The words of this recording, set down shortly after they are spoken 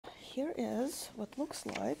here is what looks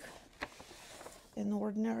like an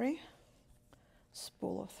ordinary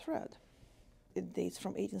spool of thread. It dates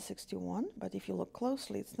from 1861, but if you look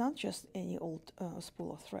closely, it's not just any old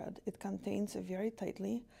spool of thread. It contains a very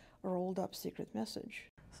tightly rolled up secret message.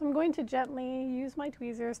 So I'm going to gently use my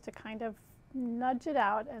tweezers to kind of nudge it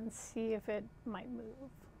out and see if it might move.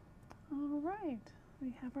 All right,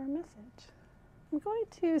 we have our message. I'm going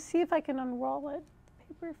to see if I can unroll it.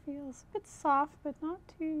 The paper feels a bit soft, but not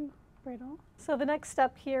too brittle. So the next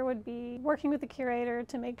step here would be working with the curator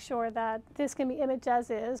to make sure that this can be imaged as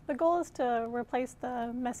is. The goal is to replace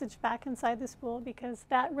the message back inside the spool because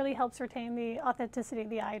that really helps retain the authenticity of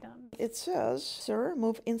the item. It says, "Sir,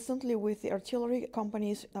 move instantly with the artillery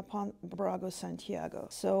companies upon Brago, Santiago."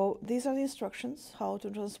 So these are the instructions how to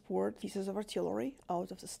transport pieces of artillery out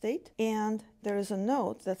of the state. And there is a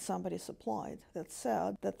note that somebody supplied that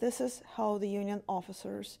said that this is how the Union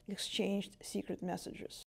officers exchanged secret messages.